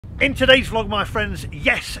In today's vlog, my friends,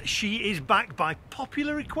 yes, she is back by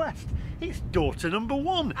popular request. It's daughter number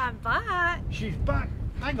one. I'm back. She's back.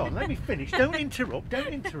 Hang on, let me finish. Don't interrupt, don't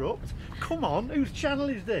interrupt. Come on, whose channel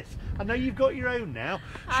is this? I know you've got your own now.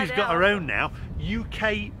 She's got her own now.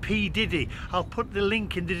 UK P Diddy. I'll put the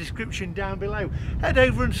link in the description down below. Head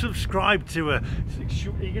over and subscribe to her. Are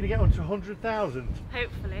you going to get on to 100,000?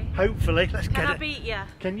 Hopefully. Hopefully. Let's get it. Can I beat you?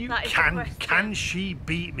 Can you? That is Can she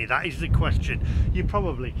beat me? That is the question. You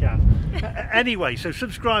probably can. Anyway, so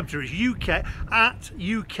subscribe to her. It's UK at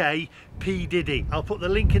UK P Diddy. I'll put the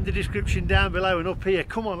link in the description down below and up here.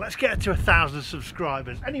 Come on, let's get her to 1,000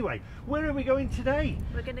 subscribers. Anyway, where are we going today?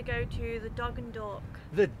 We're going to go to the Dog and Duck.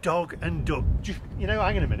 The Dog and Duck. Just, you know,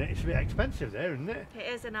 hang on a minute. It's a bit expensive there, isn't it?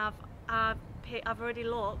 It is, and I've already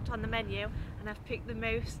looked on the menu and I've picked the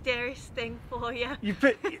most dearest thing for you. You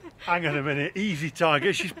picked. Hang on a minute. Easy,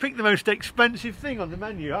 Tiger. She's picked the most expensive thing on the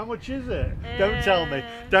menu. How much is it? Don't tell me.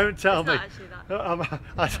 Don't tell me. Not actually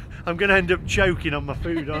that. I'm going to end up choking on my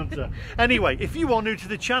food, aren't I? Anyway, if you are new to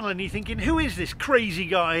the channel and you're thinking, who is this crazy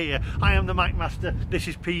guy here? I am the Mac Master, this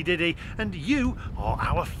is P Diddy, and you are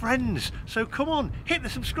our friends. So come on, hit the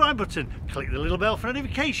subscribe button, click the little bell for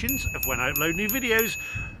notifications of when I upload new videos.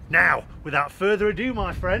 Now, without further ado,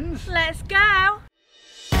 my friends, Let's go!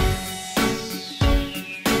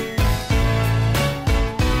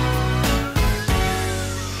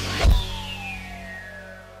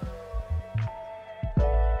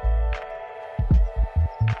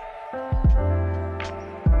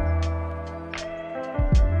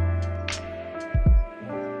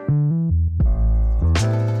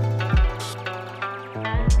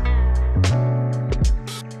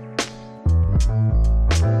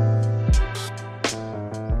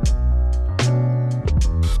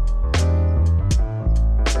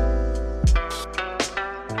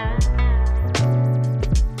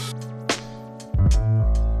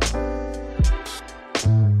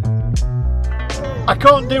 I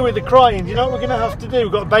can't do with the crying. You know what we're going to have to do?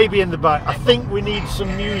 We've got a baby in the back. I think we need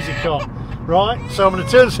some music on, right? So I'm going to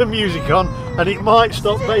turn some music on and it might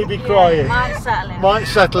stop baby crying. Might settle him. Might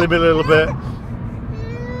settle him a little bit.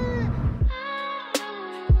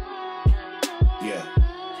 Yeah.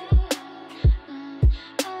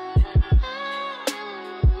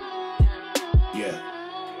 Yeah.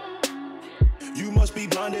 You must be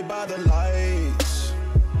blinded by the lights.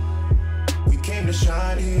 We came to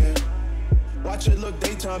shine here. Watch it look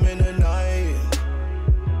daytime in the night.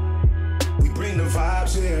 We bring the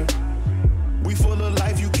vibes here. We full of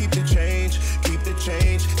life, you keep the change. Keep the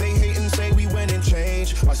change. They hate and say we went and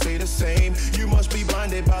changed. I stay the same. You must be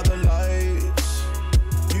blinded by the lights.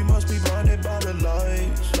 You must be blinded by the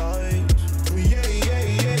lights. Lights. Yeah, yeah,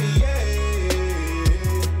 yeah, yeah.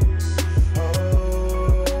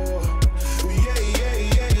 Oh, yeah, yeah,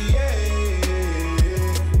 yeah, yeah.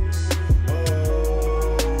 Oh.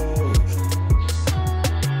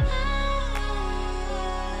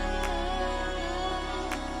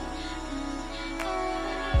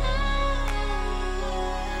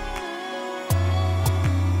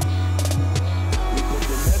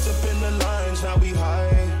 Now we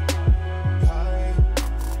high, high,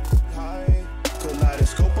 high.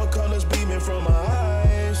 Kaleidoscope of colors beaming from our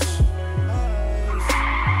eyes. Who'd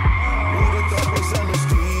have thought was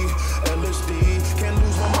LSD, LSD. Can't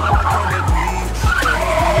lose my mind like Kennedy,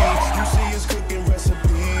 Kennedy. You see us cooking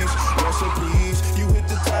recipes, recipes. You hit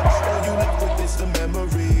the top, all you left with is the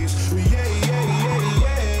memories. Yeah, yeah, yeah,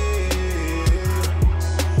 yeah.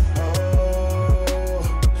 Oh,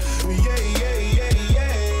 yeah, yeah, yeah, yeah.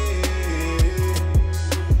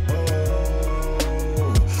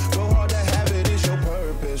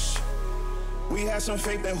 We had some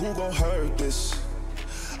faith that who gon' hurt this.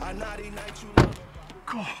 I naughty night you love.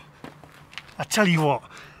 God, I tell you what,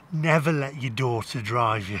 never let your daughter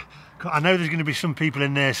drive you. I know there's going to be some people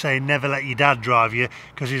in there saying never let your dad drive you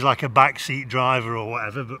because he's like a backseat driver or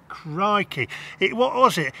whatever, but crikey, what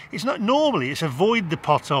was it? It's not normally, it's avoid the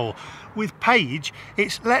pothole. With Paige,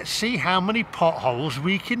 it's let's see how many potholes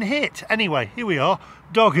we can hit. Anyway, here we are,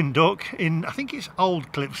 Dog and Duck in, I think it's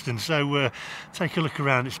Old Clipstone, so take a look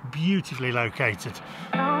around, it's beautifully located.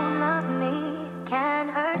 Don't love me, can't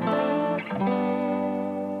hurt me.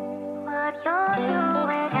 What you're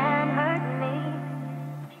doing can't hurt me.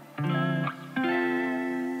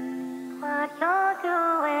 What you're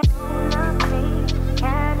doing, don't love me,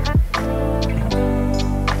 can't hurt me.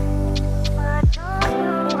 What you're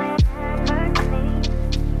doing can't hurt me.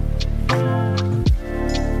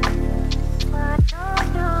 What you're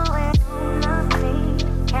doing, don't love me,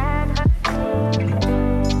 can't hurt me.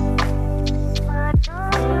 What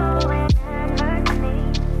you're doing.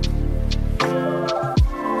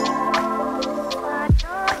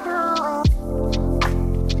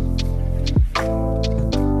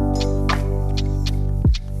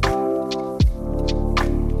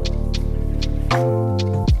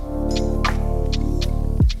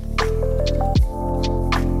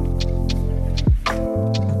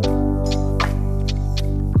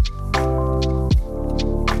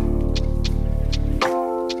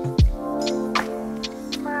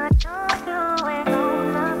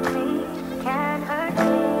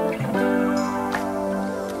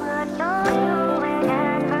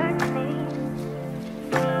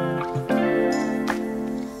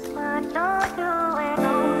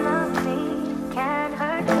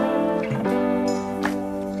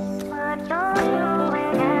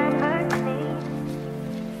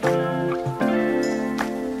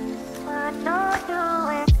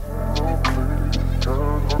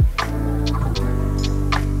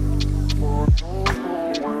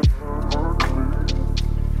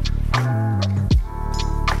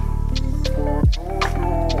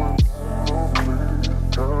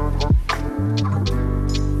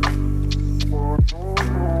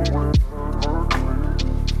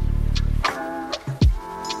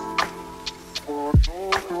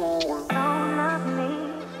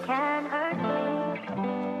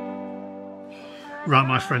 Right,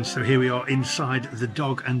 my friends, so here we are inside the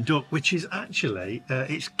Dog and Duck, which is actually,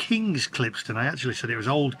 it's Kings Clipstone. I actually said it was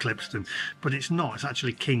Old Clipstone, but it's not. It's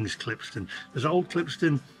actually Kings Clipstone. There's Old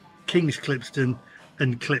Clipstone, Kings Clipstone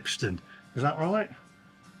and Clipstone. Is that right?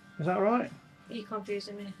 Is that right? Are you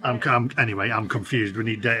confusing me? Anyway, I'm confused. We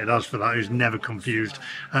need Dated Oz for that, who's never confused.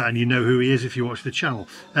 And you know who he is if you watch the channel.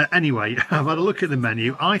 Anyway, I've had a look at the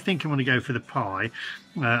menu. I think I'm going to go for the pie.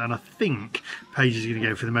 And I think Paige is going to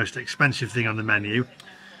go for the most expensive thing on the menu.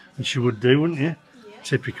 And she would do, wouldn't you? Yeah.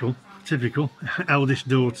 Typical. Eldest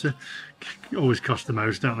daughter. Always cost the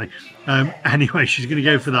most, don't they? Anyway, she's going to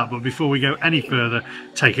go for that. But before we go any further,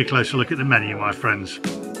 take a closer look at the menu, my friends.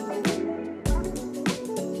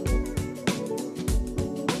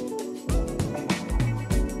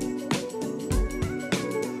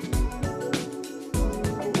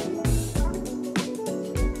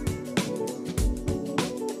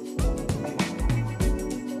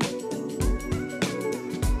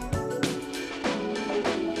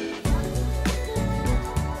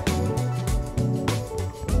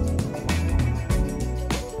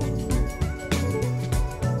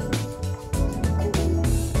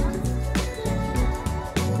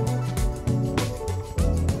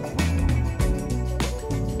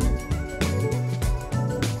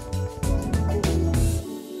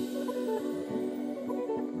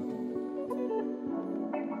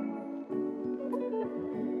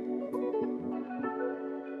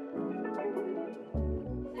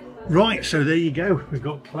 Right, so there you go. We've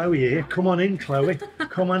got Chloe here. Come on in, Chloe.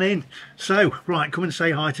 Come on in. So, right, come and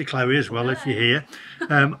say hi to Chloe as well if you're here.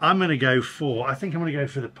 I'm going to go for, I think I'm going to go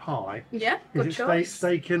for the pie. Yeah, good choice.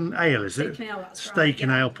 Steak and ale, is it? Steak and ale, that's right. Steak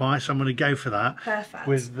and ale pie, so I'm going to go for that. Perfect.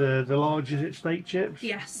 With the large, is it steak chips?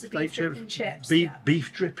 Yes, the steak beef dripping chips.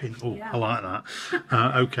 Beef dripping. Oh, yeah. I like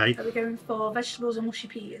that. Okay. Are we going for vegetables or mushy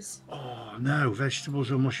peas? Oh, no,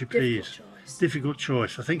 vegetables or mushy peas. Choice. Difficult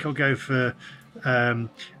choice. I think I'll go for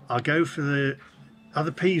the, are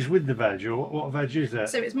the peas with the veg, or what veg is it?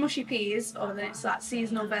 So it's mushy peas, or then it's that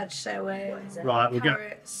seasonal veg, so right, we'll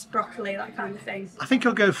carrots, broccoli, that kind of thing. I think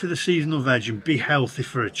I'll go for the seasonal veg and be healthy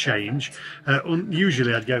for a change.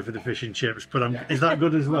 Usually I'd go for the fish and chips, but is that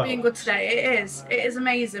good as well? Being good today, it is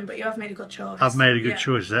amazing, but you have made a good choice. I've made a good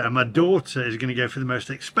choice there, and my daughter is going to go for the most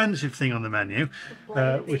expensive thing on the menu,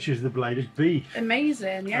 which is the bladed beef.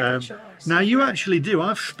 Amazing, yeah, good choice. Now you actually do,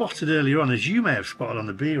 I've spotted earlier on, as you may have spotted on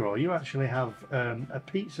the B-roll, you actually have a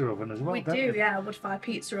pizza oven as well, we don't do, you? yeah, a wood-fire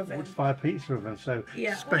pizza oven. Wood-fire pizza oven, so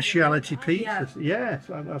speciality pizzas. Yeah,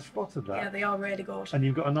 I spotted that. Yeah, they are really good. And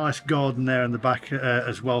you've got a nice garden there in the back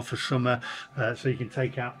as well for summer, so you can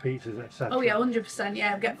take out pizzas, etc. Oh yeah, 100%.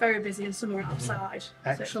 Yeah, we get very busy in summer outside.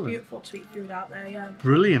 Excellent. So it's beautiful to eat food out there. Yeah.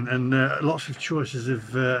 Brilliant, and lots of choices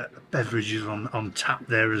of beverages on tap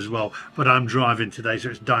there as well. But I'm driving today,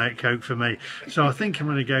 so it's Diet Coke for me. So I think I'm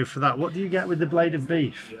going to go for that. What do you get with the blade of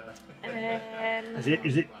beef? Is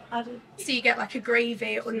it? So you get like a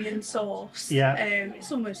gravy onion sauce. Yeah.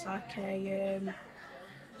 It's almost like a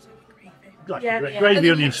gravy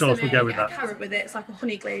onion sauce. We'll go with that. Carrot with it. It's like a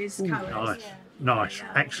honey glazed carrot. Nice,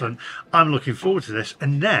 excellent. I'm looking forward to this.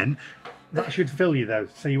 And then that should fill you though,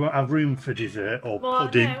 so you won't have room for dessert or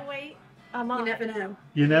pudding. No, wait. You never know.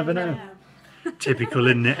 You never know. Typical,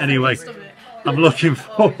 isn't it? Anyway. I'm looking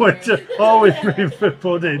forward to always room for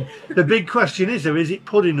pudding. The big question is though, is it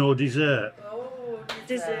pudding or dessert? Oh,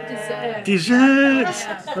 dessert. Dessert!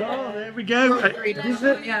 Oh, there we go.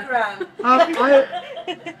 Dessert.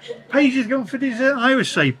 Paige has gone for dessert. I always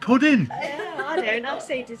say pudding. Yeah, I don't. I'll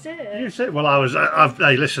say dessert. You say, well,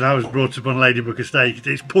 hey, listen, I was brought up on Ladybrook Estate.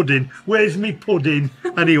 It's pudding. Where's me pudding?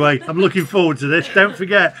 Anyway, I'm looking forward to this. Don't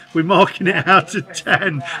forget, we're marking it out of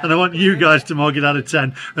 10, and I want you guys to mark it out of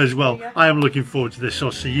 10 as well. I am looking forward to this. So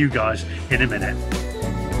I'll see you guys in a minute.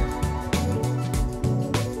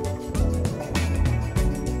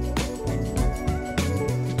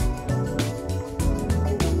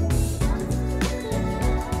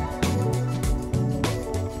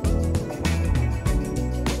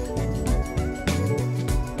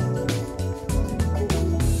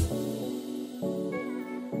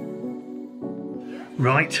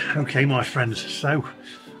 Right, okay my friends, so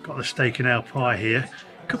got the steak and ale pie here.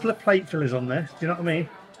 A couple of plate fillers on there, do you know what I mean?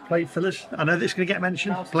 Plate fillers. I know this is going to get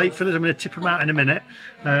mentioned. Plate fillers, I'm going to tip them out in a minute.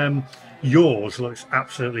 Yours looks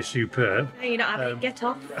absolutely superb. No, you're not having it. Get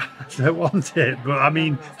off. I don't want it, but I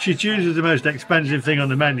mean, she chooses the most expensive thing on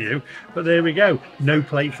the menu. But there we go. No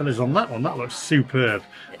plate fillers on that one. That looks superb.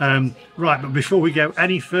 Right, but before we go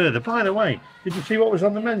any further, by the way, did you see what was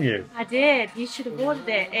on the menu? I did. You should have ordered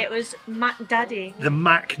it. It was Mac Daddy. The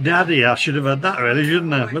Mac Daddy. I should have had that really,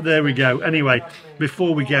 shouldn't I? But there we go. Anyway,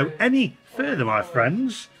 before we go any further, my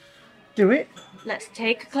friends, do it. Let's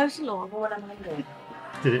take a closer look.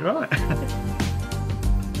 Did it right.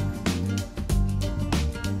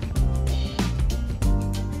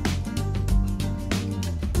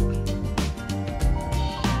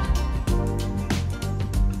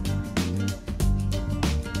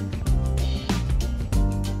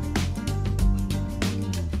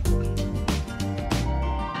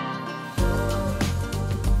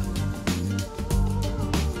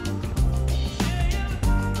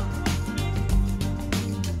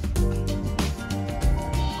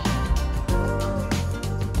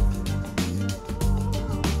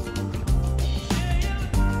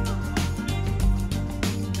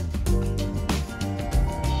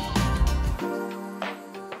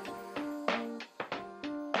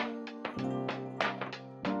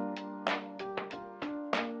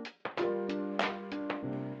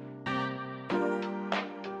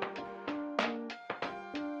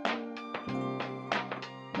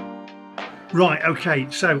 Right,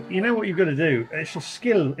 okay, so you know what you've got to do? It's a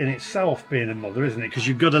skill in itself being a mother, isn't it? Because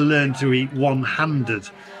you've got to learn to eat one-handed.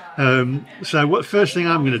 So what first thing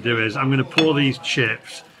I'm going to do is I'm going to pour these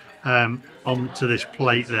chips onto this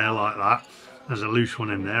plate there like that. There's a loose one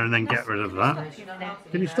in there, and then get rid of that.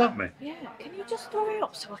 Can you stop me? Yeah, can you just hurry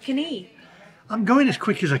up so I can eat? I'm going as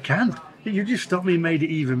quick as I can. You just stopped me and made it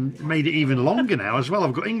even longer now as well.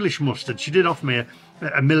 I've got English mustard. She did offer me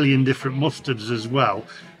a million different mustards as well.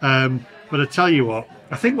 But I tell you what,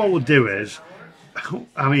 I think what we'll do is,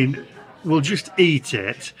 I mean, we'll just eat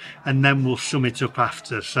it and then we'll sum it up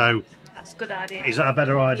after. So that's a good idea. Is that a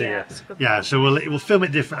better idea? Yeah, so we'll film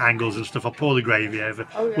at different angles and stuff. I'll pour the gravy over.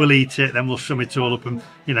 Oh, yeah. We'll eat it, then we'll sum it all up and,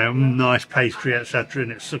 you know, nice pastry, etc.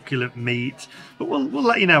 and it's succulent meat. But we'll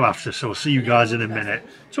let you know after, so I'll see you guys in a minute.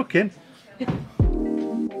 Tuck in.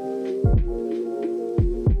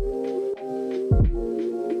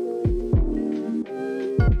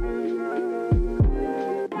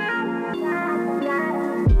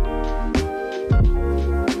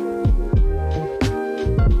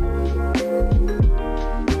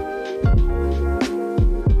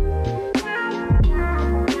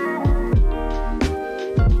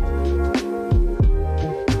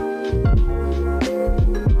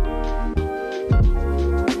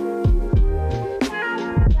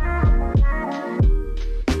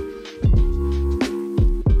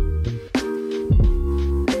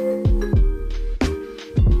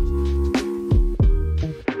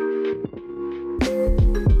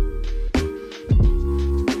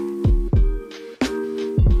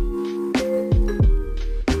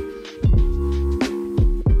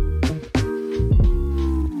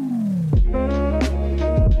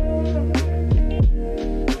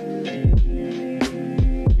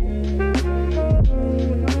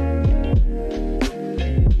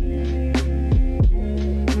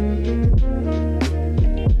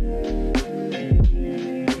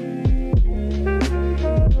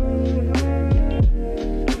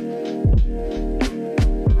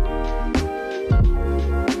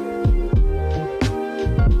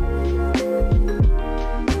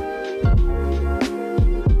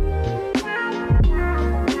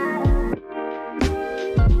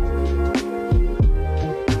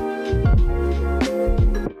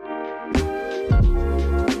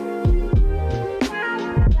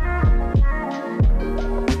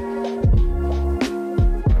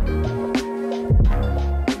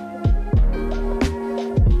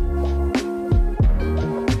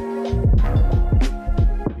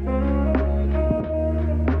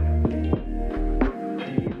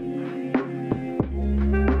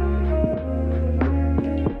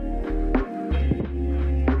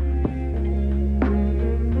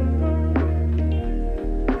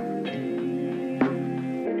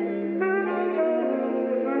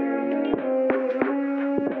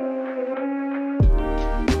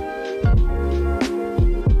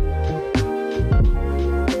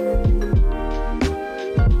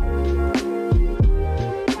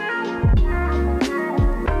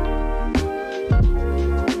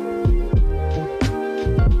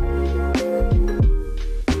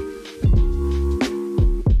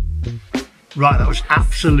 Right, that was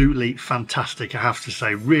absolutely fantastic, I have to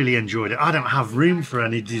say. Really enjoyed it. I don't have room for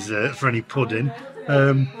any dessert, for any pudding.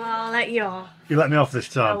 Well, I'll let you off. You let me off this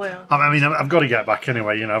time? I will. I mean, I've got to get back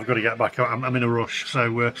anyway, you know, I've got to get back. I'm in a rush.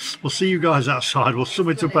 So we'll see you guys outside. We'll sum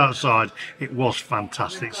it up outside. It was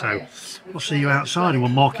fantastic. So we'll see you outside and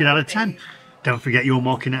we'll mark it out of 10. Don't forget you're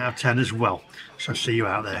marking it out of 10 as well. So see you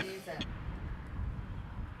out there.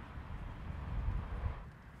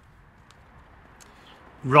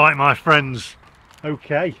 Right, my friends.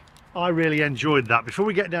 Okay, I really enjoyed that. Before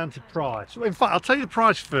we get down to price, in fact, I'll tell you the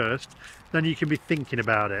price first, then you can be thinking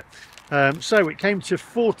about it. So it came to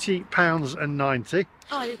 £40.90.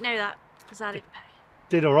 Oh, I didn't know that because I didn't pay.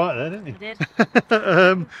 Did all right there, didn't you? I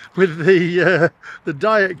did. With the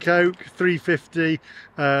Diet Coke £3.50,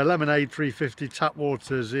 lemonade £3.50, tap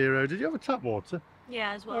water £0. Did you have a tap water?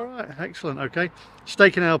 Yeah, as well. All right, excellent. Okay,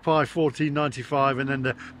 steak and ale pie £14.95, and then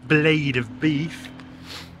the blade of beef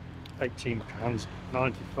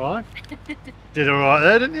 £18.95. Did all right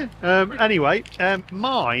there, didn't you? Anyway,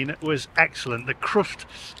 mine was excellent. The crust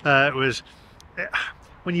was,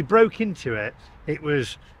 when you broke into it, it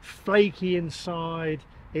was flaky inside.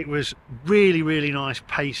 It was really, really nice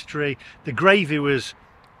pastry. The gravy was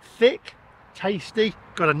thick, tasty,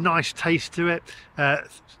 got a nice taste to it.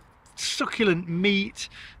 Succulent meat,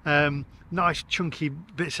 nice chunky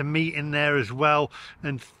bits of meat in there as well,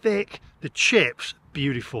 and thick. The chips,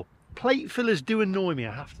 beautiful. Plate fillers do annoy me,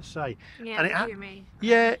 I have to say. Yeah, and it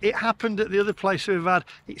happened at the other place we've had.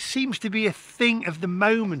 It seems to be a thing of the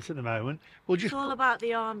moment at the moment. We'll just it's all about the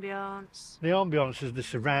ambience. The ambience is the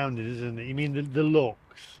surroundings, isn't it? You mean the looks?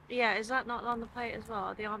 Yeah, is that not on the plate as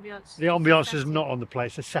well? The ambience. The ambience is not on the plate.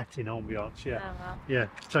 It's a setting ambience. Yeah. Oh, well. Yeah.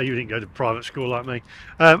 So you didn't go to private school like me.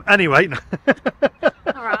 Anyway.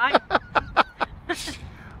 All right.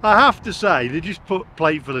 I have to say, they just put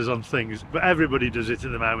plate fillers on things, but everybody does it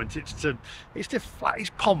at the moment. It's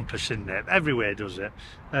pompous, isn't it? Everywhere does it.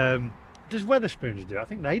 Does Wetherspoons do it? I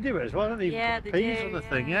think they do it as well, don't they? Yeah, Put they peas do, on the yeah.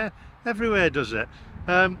 thing. Yeah, everywhere does it.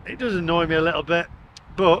 It does annoy me a little bit,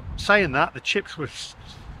 but saying that, the chips were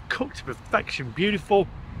cooked to perfection, beautiful,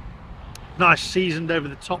 nice seasoned over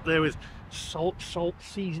the top there with salt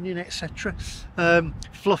seasoning, etc.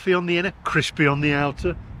 Fluffy on the inner, crispy on the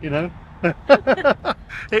outer. You know.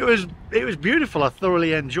 it was beautiful. I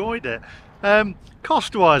thoroughly enjoyed it.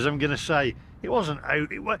 Cost wise, I'm going to say it wasn't out.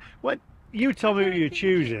 When you told me what you were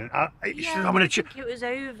choosing, I'm going to choose. It was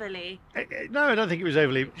overly. No, I don't think it was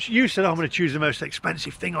overly. You said I'm going to choose the most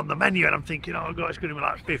expensive thing on the menu, and I'm thinking, oh god, it's going to be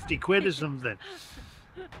like 50 quid or something.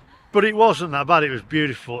 But it wasn't that bad. It was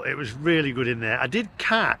beautiful. It was really good in there. I did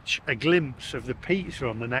catch a glimpse of the pizza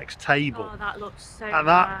on the next table. Oh, that looked so and nice.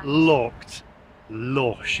 that looked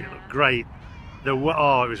lush. Yeah. It looked great. It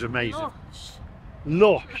was amazing.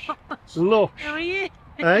 Lush. Lush. How are you?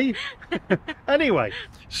 Eh? Anyway,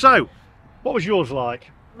 so what was yours like?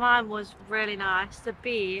 Mine was really nice. The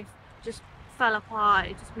beef just fell apart.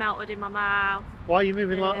 It just melted in my mouth. Why are you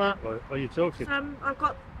moving like that? What are you talking? I've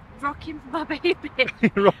got rocking my baby.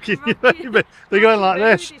 Rocking your baby. They're going like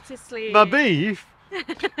this. To sleep. My beef?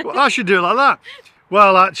 Well, I should do it like that.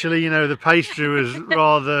 Well, actually, you know, the pastry was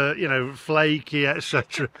rather, you know, flaky,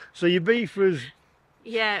 etc. So your beef was...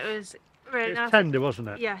 Yeah, it was really nice. Tender, wasn't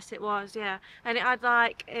it? Yes, it was, yeah. And it had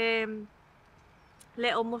like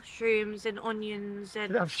little mushrooms and onions and...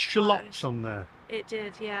 Did it have shallots on there? It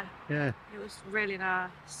did, yeah. Yeah. It was really nice.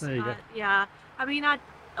 There you go. Yeah. I mean, are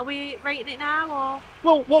we rating it now or...?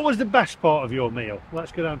 Well, what was the best part of your meal?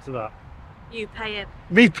 Let's go down to that. You pay it.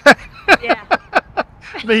 Me paying? Yeah.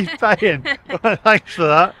 Me paying? Well, thanks for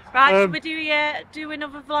that. Right, so we do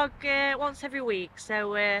another vlog once every week,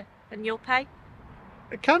 so and you'll pay?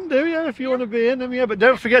 I can do, yeah, if you want to be in them, yeah. But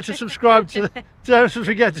don't forget to subscribe to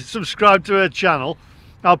her channal.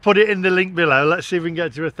 I'll put it in the link below. Let's see if we can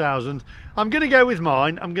get to 1,000. I'm going to go with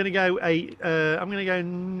mine. I'm going to go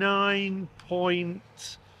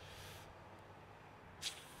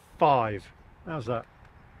 9.5. How's that?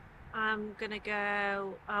 I'm gonna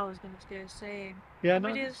go. I was gonna do the same. Yeah, Can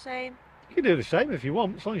no. we do the same? You can do the same if you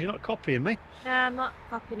want, as long as you're not copying me. No, I'm not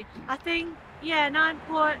copying it. I think, yeah, 9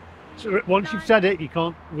 point. So once you've said it, you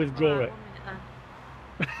can't withdraw Right, it. 1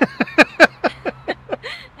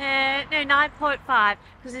 minute then. No, 9.5,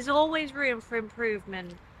 because there's always room for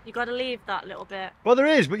improvement. You got to leave that little bit. Well, there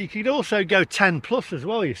is, but you could also go 10 plus as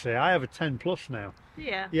well. You see, I have a 10 plus now.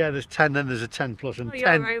 Yeah. Yeah, there's 10, then there's a 10 plus, and Oh,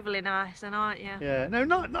 10. you're overly nice, then, aren't you? Yeah,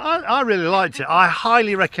 no, I really liked it. I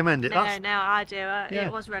highly recommend it. No, That's, no, I do. Yeah.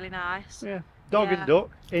 It was really nice. yeah, Dog Yeah. and Duck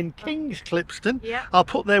in Kings Clipstone. Yeah. I'll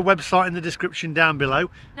put their website in the description down below.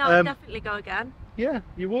 No, I'll definitely go again. Yeah,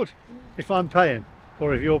 you would, if I'm paying,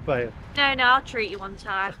 or if you're paying. No, I'll treat you one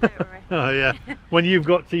time. Don't worry. Oh yeah, when you've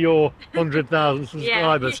got to your 100,000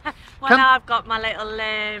 subscribers. Yeah. When I've got my little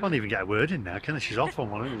Can't even get a word in now, can I? She's off on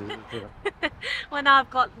one. when I've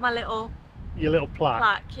got my little Your little plaque.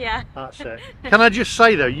 plaque, yeah. That's it. Can I just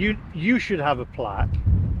say though, you should have a plaque.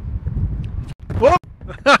 Whoa!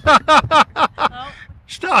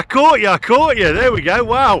 Oh, I caught you. There we go.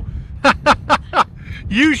 Wow.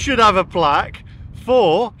 You should have a plaque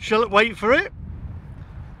for, shall it wait for it?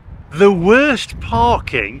 The worst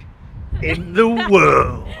parking in the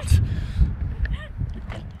world.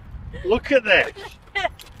 Look at this.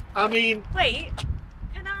 I mean... Wait,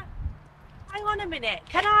 can I... Hang on a minute.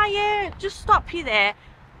 Can I just stop you there?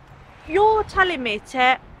 You're telling me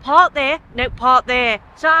to park there? No, park there.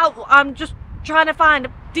 So I'm just trying to find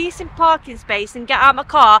a decent parking space and get out of my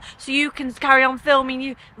car so you can carry on filming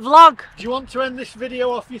your vlog. Do you want to end this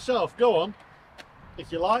video off yourself? Go on.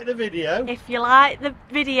 If you like the video. If you like the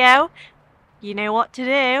video, you know what to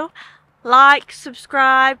do. Like,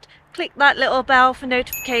 subscribe, click that little bell for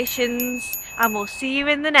notifications, and we'll see you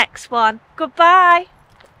in the next one. Goodbye.